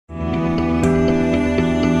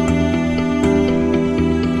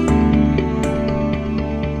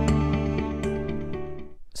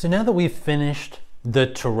So now that we've finished the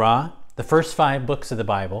Torah, the first 5 books of the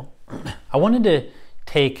Bible, I wanted to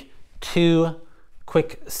take 2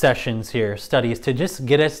 quick sessions here, studies, to just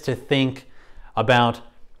get us to think about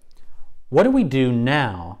what do we do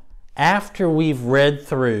now after we've read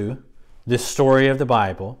through the story of the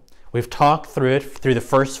Bible. We've talked through it, through the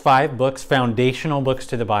first 5 books, foundational books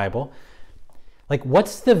to the Bible. Like,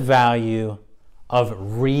 what's the value of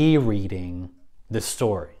rereading the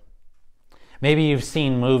story? Maybe you've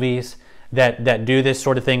seen movies that do this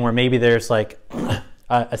sort of thing where maybe there's like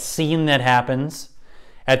a scene that happens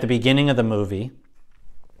at the beginning of the movie,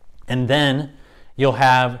 and then you'll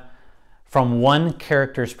have, from one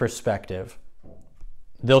character's perspective,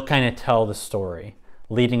 they'll kind of tell the story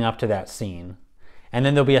leading up to that scene. And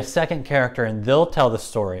then there'll be a second character and they'll tell the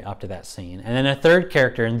story up to that scene. And then a third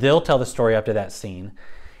character and they'll tell the story up to that scene.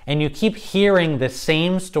 And you keep hearing the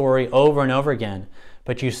same story over and over again,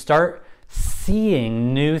 but you start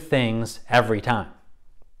seeing new things every time.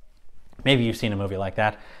 Maybe you've seen a movie like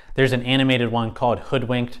that. There's an animated one called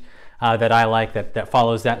Hoodwinked that I like that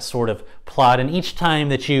follows that sort of plot. And each time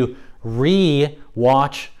that you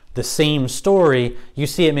re-watch the same story, you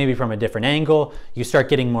see it maybe from a different angle. You start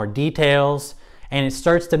getting more details, and it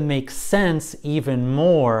starts to make sense even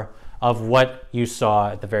more of what you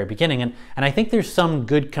saw at the very beginning. And I think there's some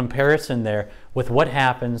good comparison there with what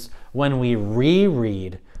happens when we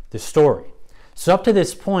reread the story. So up to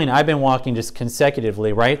this point, I've been walking just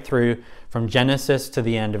consecutively right through from Genesis to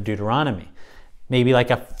the end of Deuteronomy. Maybe like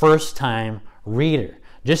a first-time reader,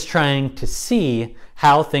 just trying to see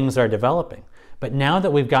how things are developing. But now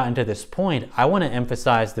that we've gotten to this point, I want to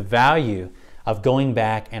emphasize the value of going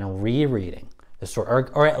back and rereading the story,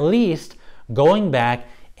 or at least going back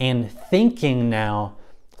and thinking now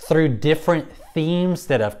through different themes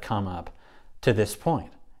that have come up to this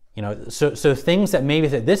point. You know, so things that maybe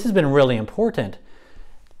that this has been really important,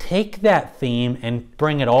 take that theme and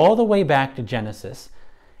bring it all the way back to Genesis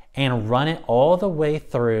and run it all the way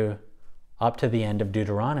through up to the end of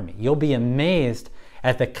Deuteronomy. You'll be amazed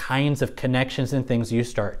at the kinds of connections and things you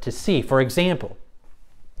start to see. For example,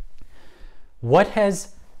 what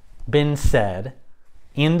has been said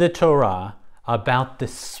in the Torah about the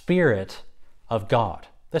Spirit of God?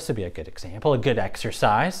 This would be a good example, a good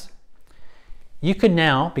exercise. You could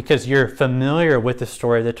now, because you're familiar with the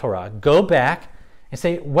story of the Torah, go back and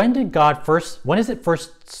say, when does it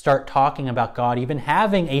first start talking about God even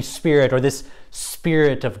having a spirit, or this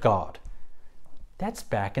Spirit of God? That's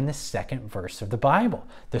back in the 2nd verse of the Bible.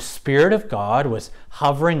 The Spirit of God was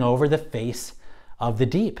hovering over the face of the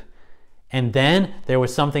deep. And then there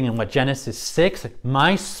was something in Genesis 6,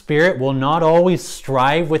 my Spirit will not always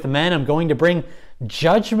strive with men. I'm going to bring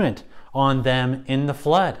judgment on them in the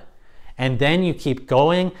flood. And then you keep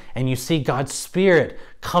going and you see God's Spirit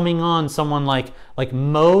coming on someone like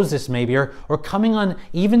Moses maybe, or coming on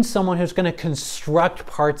even someone who's going to construct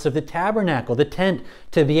parts of the tabernacle, the tent,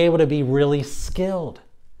 to be able to be really skilled.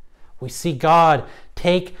 We see God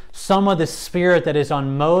take some of the Spirit that is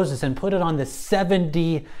on Moses and put it on the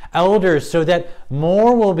 70 elders so that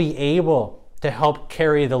more will be able to help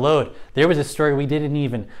carry the load. There was a story we didn't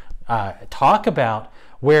even talk about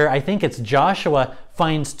where I think it's Joshua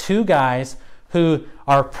finds 2 guys who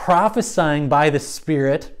are prophesying by the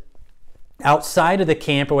Spirit outside of the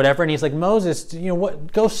camp or whatever, and he's like, Moses,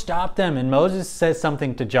 go stop them. And Moses says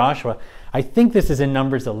something to Joshua. I think this is in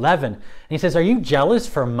Numbers 11. And he says, are you jealous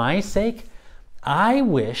for my sake? I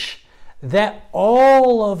wish that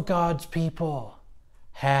all of God's people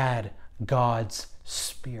had God's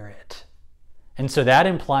Spirit. And so that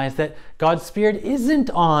implies that God's Spirit isn't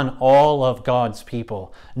on all of God's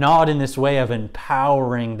people, not in this way of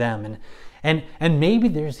empowering them. And maybe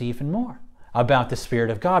there's even more about the Spirit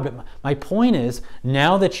of God. But my point is,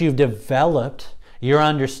 now that you've developed your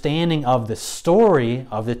understanding of the story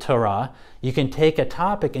of the Torah, you can take a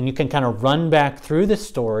topic and you can kind of run back through the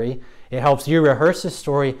story. It helps you rehearse the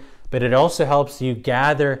story, but it also helps you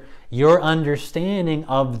gather your understanding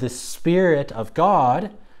of the Spirit of God,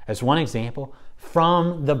 as one example,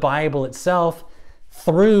 from the Bible itself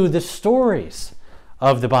through the stories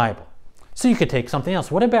of the Bible. So you could take something else.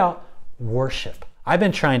 What about worship? I've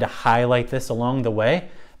been trying to highlight this along the way,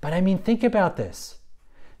 but I mean, think about this.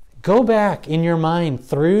 Go back in your mind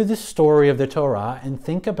through the story of the Torah and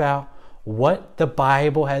think about what the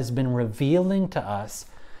Bible has been revealing to us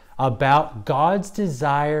about God's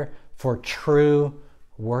desire for true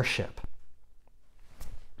worship.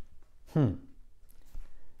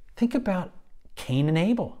 Think about Cain and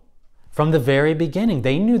Abel. From the very beginning,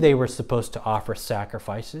 they knew they were supposed to offer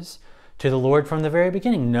sacrifices to the Lord from the very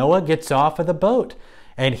beginning. Noah gets off of the boat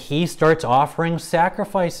and he starts offering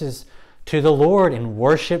sacrifices to the Lord and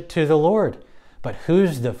worship to the Lord. But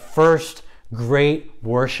who's the first great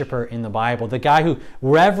worshiper in the Bible? The guy who,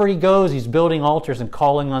 wherever he goes, he's building altars and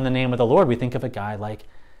calling on the name of the Lord. We think of a guy like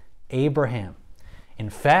Abraham. In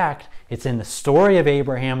fact, it's in the story of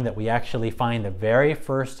Abraham that we actually find the very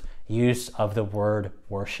first use of the word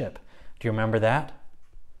worship. Do you remember that?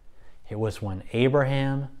 It was when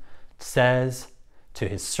Abraham says to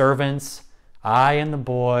his servants, I and the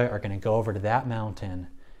boy are going to go over to that mountain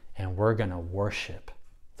and we're going to worship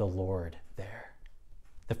the Lord there.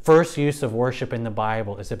 The first use of worship in the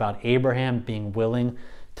Bible is about Abraham being willing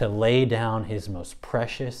to lay down his most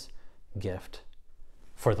precious gift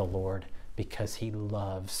for the Lord because he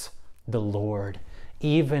loves the Lord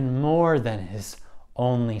even more than his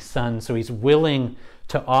only son. So he's willing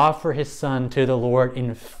to offer his son to the Lord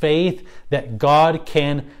in faith that God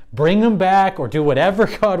can bring him back or do whatever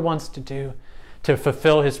God wants to do to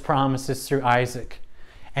fulfill his promises through Isaac.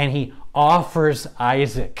 And he offers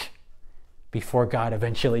Isaac before God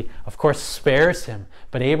eventually, of course, spares him.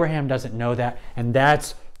 But Abraham doesn't know that, and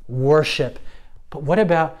that's worship. But what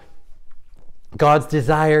about God's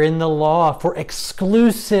desire in the law for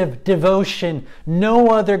exclusive devotion? No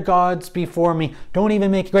other gods before me. Don't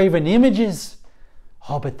even make graven images.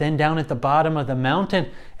 Oh, but then down at the bottom of the mountain,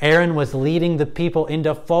 Aaron was leading the people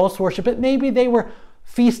into false worship. But maybe they were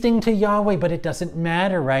feasting to Yahweh, but it doesn't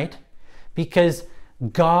matter, right? Because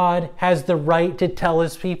God has the right to tell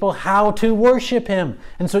his people how to worship him.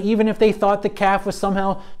 And so even if they thought the calf was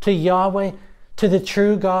somehow to Yahweh, to the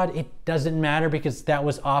true God, it doesn't matter because that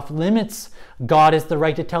was off limits. God has the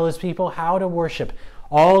right to tell his people how to worship.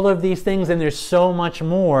 All of these things, and there's so much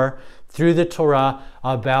more through the Torah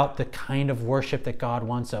about the kind of worship that God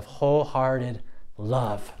wants of wholehearted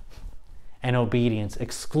love and obedience,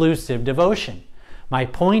 exclusive devotion. My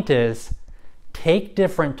point is, take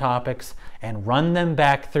different topics and run them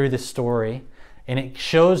back through the story, and it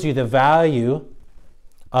shows you the value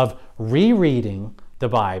of rereading the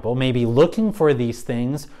Bible, maybe looking for these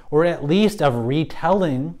things, or at least of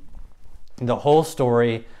retelling the whole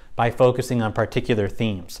story by focusing on particular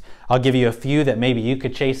themes. I'll give you a few that maybe you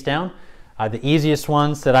could chase down. The easiest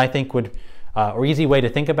ones that I think would, or easy way to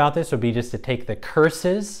think about this would be just to take the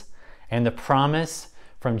curses and the promise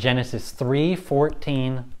from Genesis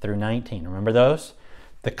 3:14 through 19. Remember those?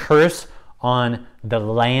 The curse on the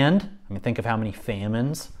land. I mean, think of how many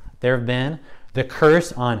famines there have been. The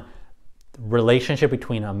curse on relationship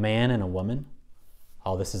between a man and a woman.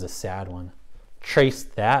 Oh, this is a sad one. Trace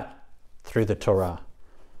that through the Torah.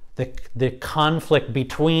 The conflict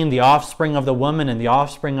between the offspring of the woman and the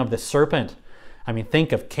offspring of the serpent. I mean,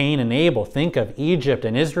 think of Cain and Abel. Think of Egypt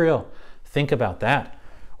and Israel. Think about that.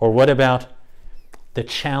 Or what about the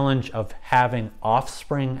challenge of having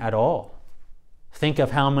offspring at all? Think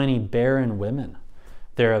of how many barren women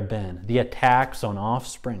there have been. The attacks on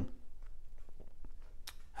offspring.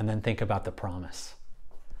 And then think about the promise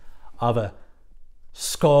of a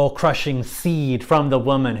skull-crushing seed from the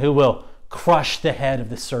woman who will crush the head of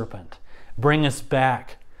the serpent. Bring us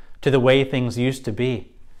back to the way things used to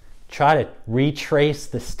be. Try to retrace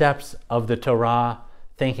the steps of the Torah,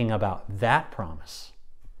 thinking about that promise.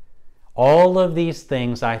 All of these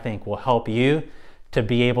things, I think, will help you to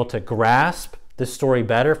be able to grasp the story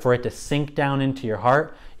better, for it to sink down into your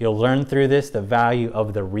heart. You'll learn through this the value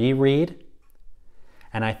of the reread.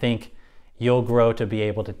 And I think you'll grow to be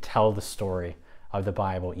able to tell the story of the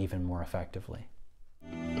Bible even more effectively.